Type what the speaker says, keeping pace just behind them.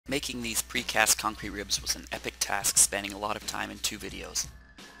Making these precast concrete ribs was an epic task spanning a lot of time in 2 videos.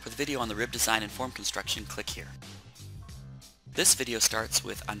 For the video on the rib design and form construction, click here. This video starts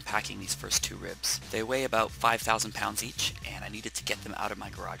with unpacking these first 2 ribs. They weigh about 5,000 pounds each, and I needed to get them out of my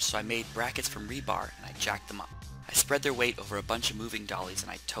garage, so I made brackets from rebar and I jacked them up. I spread their weight over a bunch of moving dollies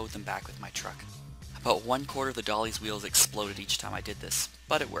and I towed them back with my truck. About 1/4 of the dolly's wheels exploded each time I did this,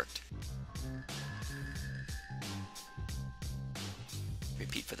 but it worked.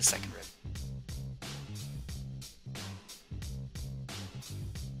 Repeat for the second rib.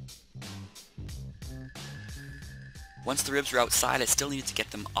 Once the ribs were outside, I still needed to get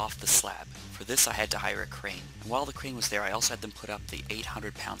them off the slab. For this I had to hire a crane. And while the crane was there, I also had them put up the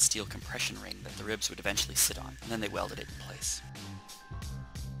 800-pound steel compression ring that the ribs would eventually sit on, and then they welded it in place.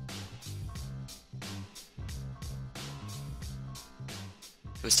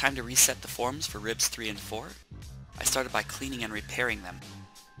 It was time to reset the forms for ribs 3 and 4. I started by cleaning and repairing them.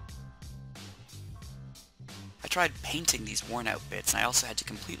 I tried painting these worn out bits, and I also had to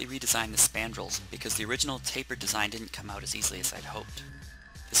completely redesign the spandrels because the original tapered design didn't come out as easily as I'd hoped.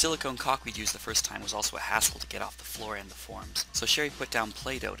 The silicone caulk we'd used the first time was also a hassle to get off the floor and the forms, so Sherry put down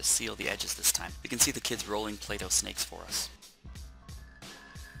Play-Doh to seal the edges this time. You can see the kids rolling Play-Doh snakes for us.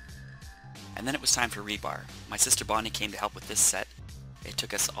 And then it was time for rebar. My sister Bonnie came to help with this set. It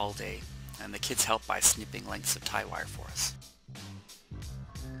took us all day, and the kids helped by snipping lengths of tie wire for us.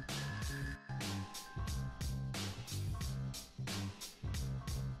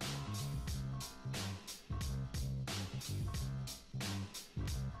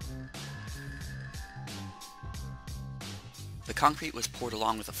 The concrete was poured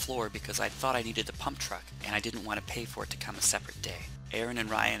along with the floor because I thought I needed the pump truck, and I didn't want to pay for it to come a separate day. Aaron and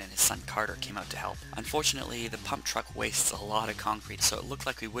Ryan and his son Carter came out to help. Unfortunately, the pump truck wastes a lot of concrete, so it looked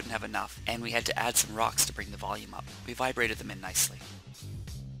like we wouldn't have enough, and we had to add some rocks to bring the volume up. We vibrated them in nicely.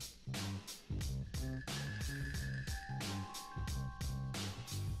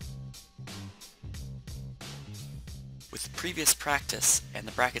 With previous practice and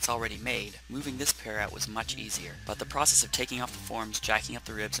the brackets already made, moving this pair out was much easier, but the process of taking off the forms, jacking up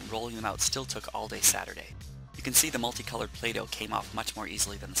the ribs, and rolling them out still took all day Saturday. You can see the multicolored Play-Doh came off much more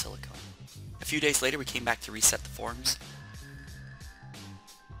easily than the silicone. A few days later we came back to reset the forms.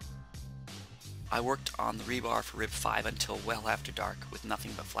 I worked on the rebar for rib 5 until well after dark with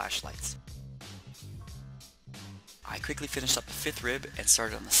nothing but flashlights. I quickly finished up the 5th rib and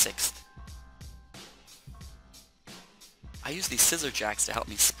started on the 6th. I used these scissor jacks to help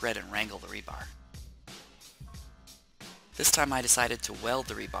me spread and wrangle the rebar. This time I decided to weld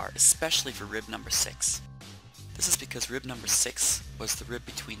the rebar, especially for rib number 6. This is because rib number 6 was the rib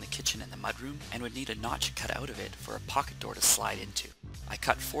between the kitchen and the mudroom and would need a notch cut out of it for a pocket door to slide into. I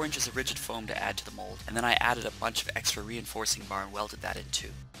cut 4 inches of rigid foam to add to the mold, and then I added a bunch of extra reinforcing bar and welded that in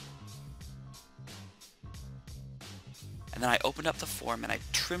too. And then I opened up the form and I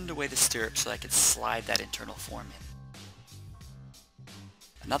trimmed away the stirrup so I could slide that internal form in.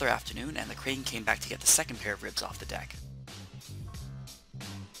 Another afternoon, and the crane came back to get the second pair of ribs off the deck.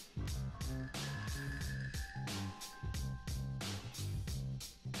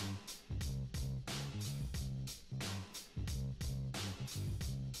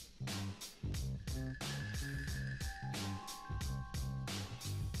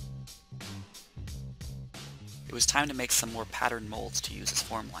 It was time to make some more pattern molds to use as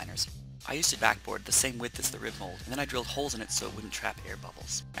form liners. I used a backboard the same width as the rib mold, and then I drilled holes in it so it wouldn't trap air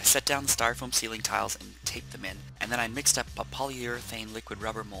bubbles. I set down the styrofoam ceiling tiles and taped them in, and then I mixed up a polyurethane liquid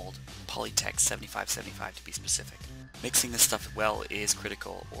rubber mold, Polytex 7575 to be specific. Mixing this stuff well is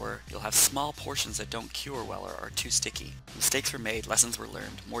critical, or you'll have small portions that don't cure well or are too sticky. Mistakes were made, lessons were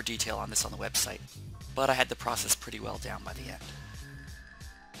learned, more detail on this on the website, but I had the process pretty well down by the end.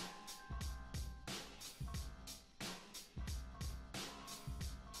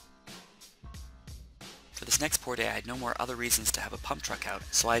 For this next pour day I had no more other reasons to have a pump truck out,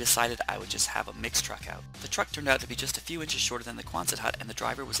 so I decided I would just have a mixed truck out. The truck turned out to be just a few inches shorter than the Quonset hut, and the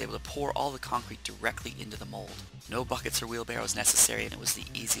driver was able to pour all the concrete directly into the mold. No buckets or wheelbarrows necessary, and it was the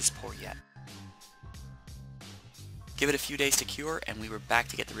easiest pour yet. Give it a few days to cure, and we were back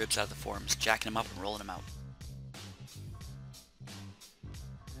to get the ribs out of the forms, jacking them up and rolling them out.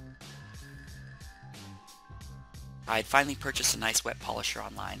 I had finally purchased a nice wet polisher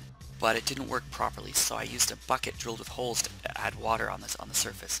online, but it didn't work properly, so I used a bucket drilled with holes to add water on the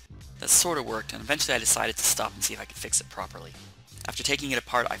surface. That sort of worked, and eventually I decided to stop and see if I could fix it properly. After taking it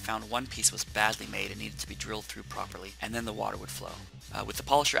apart, I found one piece was badly made and needed to be drilled through properly, and then the water would flow. With the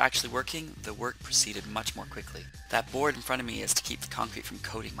polisher actually working, the work proceeded much more quickly. That board in front of me is to keep the concrete from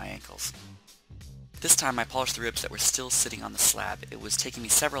coating my ankles. This time I polished the ribs that were still sitting on the slab. It was taking me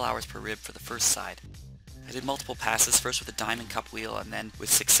several hours per rib for the first side. I did multiple passes, first with a diamond cup wheel and then with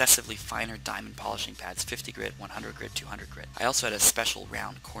successively finer diamond polishing pads, 50 grit, 100 grit, 200 grit. I also had a special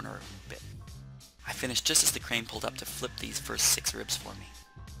round corner bit. I finished just as the crane pulled up to flip these first 6 ribs for me.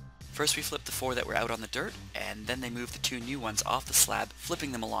 First we flipped the 4 that were out on the dirt, and then they moved the 2 new ones off the slab,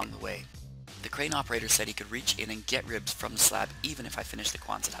 flipping them along the way. The crane operator said he could reach in and get ribs from the slab even if I finished the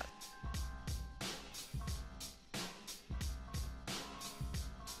Quonset hut.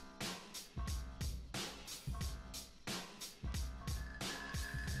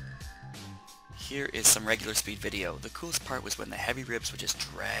 Here is some regular speed video. The coolest part was when the heavy ribs would just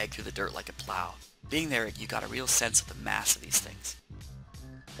drag through the dirt like a plow. Being there, you got a real sense of the mass of these things.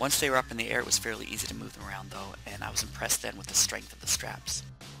 Once they were up in the air, it was fairly easy to move them around though, and I was impressed then with the strength of the straps.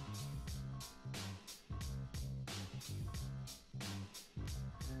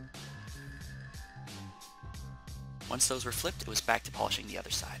 Once those were flipped, it was back to polishing the other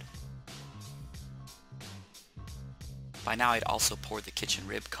side. By now I'd also poured the kitchen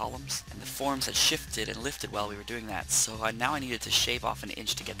rib columns, and the forms had shifted and lifted while we were doing that, so now I needed to shave off an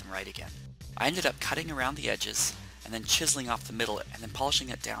inch to get them right again. I ended up cutting around the edges, and then chiseling off the middle, and then polishing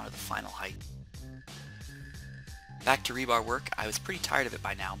it down to the final height. Back to rebar work. I was pretty tired of it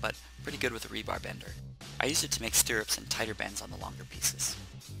by now, but pretty good with a rebar bender. I used it to make stirrups and tighter bends on the longer pieces.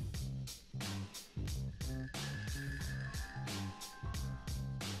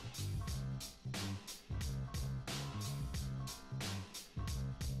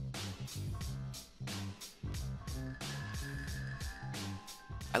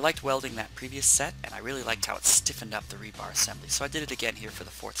 I liked welding that previous set, and I really liked how it stiffened up the rebar assembly, so I did it again here for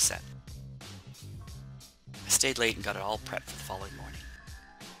the 4th set. I stayed late and got it all prepped for the following morning.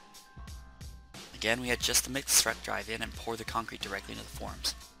 Again, we had just the mixed strut drive in and pour the concrete directly into the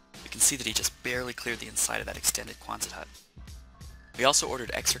forms. You can see that he just barely cleared the inside of that extended Quonset hut. We also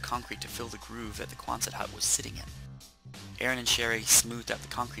ordered extra concrete to fill the groove that the Quonset hut was sitting in. Aaron and Sherry smoothed out the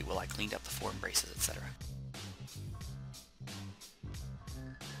concrete while I cleaned up the form braces, etc.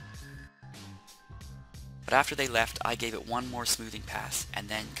 But after they left, I gave it one more smoothing pass and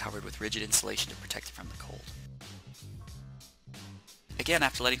then covered with rigid insulation to protect it from the cold. Again,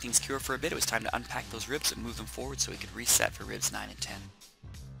 after letting things cure for a bit, it was time to unpack those ribs and move them forward so we could reset for ribs 9 and 10.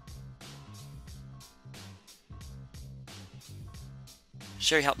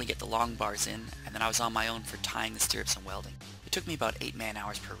 Sherry helped me get the long bars in, and then I was on my own for tying the stirrups and welding. It took me about 8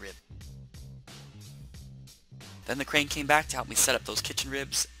 man-hours per rib. Then the crane came back to help me set up those kitchen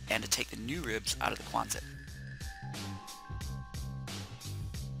ribs and to take the new ribs out of the Quonset.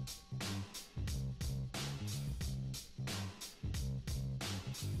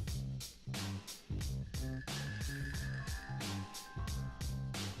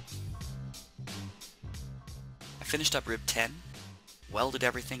 I finished up rib 10, welded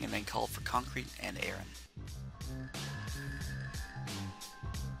everything, and then called for concrete and Aaron.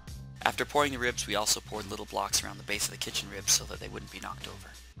 After pouring the ribs, we also poured little blocks around the base of the kitchen ribs so that they wouldn't be knocked over.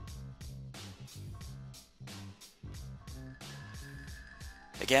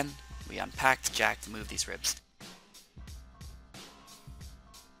 Again, we unpacked, jacked, and moved these ribs.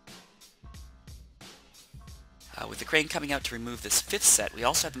 With the crane coming out to remove this 5th set, we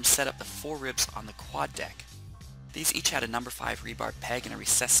also had them set up the 4 ribs on the quad deck. These each had a number 5 rebar peg and a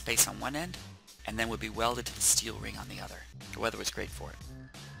recessed space on one end, and then would be welded to the steel ring on the other. The weather was great for it.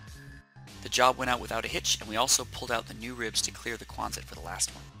 The job went out without a hitch, and we also pulled out the new ribs to clear the Quonset for the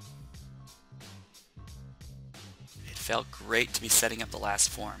last one. It felt great to be setting up the last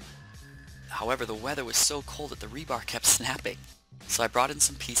form. However, the weather was so cold that the rebar kept snapping. So I brought in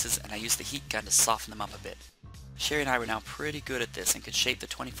some pieces and I used the heat gun to soften them up a bit. Sherry and I were now pretty good at this and could shape the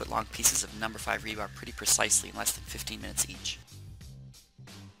 20-foot long pieces of number 5 rebar pretty precisely in less than 15 minutes each.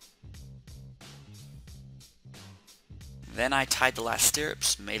 Then I tied the last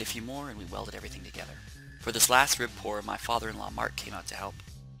stirrups, made a few more, and we welded everything together. For this last rib pour, my father-in-law Mark came out to help.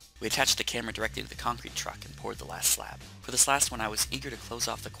 We attached the camera directly to the concrete truck and poured the last slab. For this last one, I was eager to close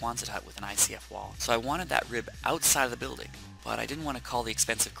off the Quonset hut with an ICF wall, so I wanted that rib outside of the building, but I didn't want to call the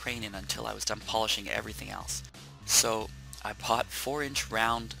expensive crane in until I was done polishing everything else. So I bought 4-inch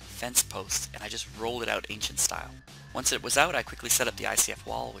round fence posts and I just rolled it out ancient style. Once it was out, I quickly set up the ICF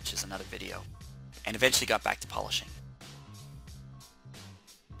wall, which is another video, and eventually got back to polishing.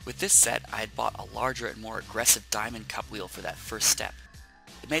 With this set, I had bought a larger and more aggressive diamond cup wheel for that first step.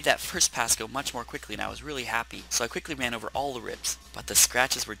 It made that first pass go much more quickly and I was really happy, so I quickly ran over all the ribs. But the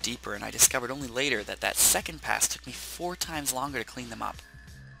scratches were deeper and I discovered only later that that second pass took me 4 times longer to clean them up.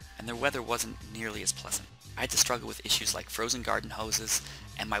 And their weather wasn't nearly as pleasant. I had to struggle with issues like frozen garden hoses,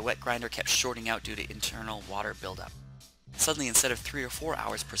 and my wet grinder kept shorting out due to internal water buildup. Suddenly, instead of 3 or 4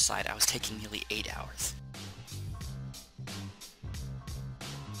 hours per side, I was taking nearly 8 hours.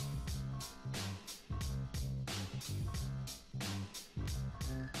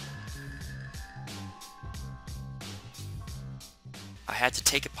 I had to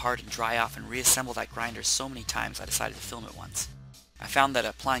take it apart and dry off and reassemble that grinder so many times I decided to film it once. I found that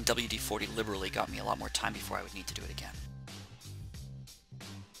applying WD-40 liberally got me a lot more time before I would need to do it again.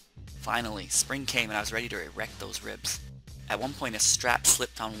 Finally, spring came and I was ready to erect those ribs. At one point a strap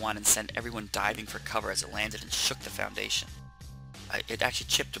slipped on one and sent everyone diving for cover as it landed and shook the foundation. It actually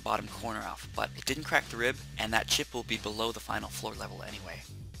chipped the bottom corner off, but it didn't crack the rib, and that chip will be below the final floor level anyway.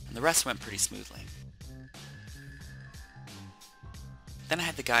 And the rest went pretty smoothly. Then I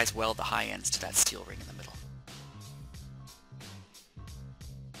had the guys weld the high ends to that steel ring in the middle.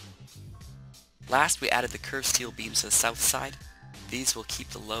 Last, we added the curved steel beams to the south side. These will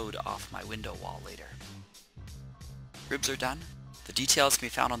keep the load off my window wall later. Ribs are done. The details can be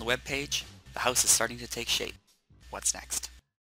found on the web page. The house is starting to take shape. What's next?